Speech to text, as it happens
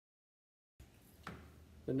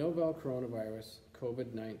The novel coronavirus,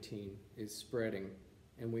 COVID-19, is spreading,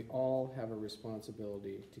 and we all have a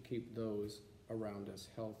responsibility to keep those around us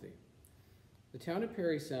healthy. The town of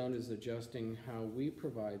Parry Sound is adjusting how we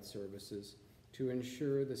provide services to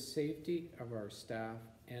ensure the safety of our staff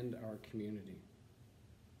and our community.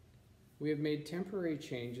 We have made temporary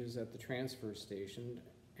changes at the transfer station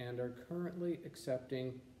and are currently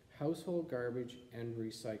accepting household garbage and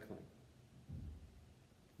recycling.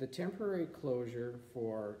 The temporary closure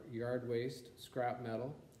for yard waste, scrap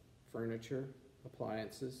metal, furniture,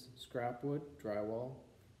 appliances, scrap wood, drywall,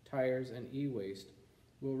 tires, and e-waste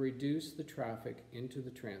will reduce the traffic into the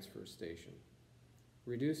transfer station,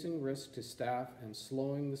 reducing risk to staff and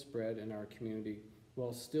slowing the spread in our community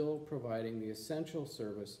while still providing the essential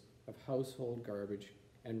service of household garbage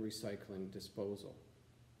and recycling disposal.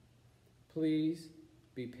 Please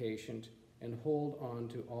be patient and hold on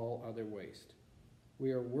to all other waste.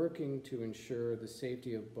 We are working to ensure the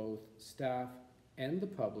safety of both staff and the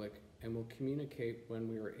public and will communicate when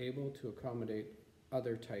we are able to accommodate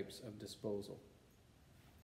other types of disposal.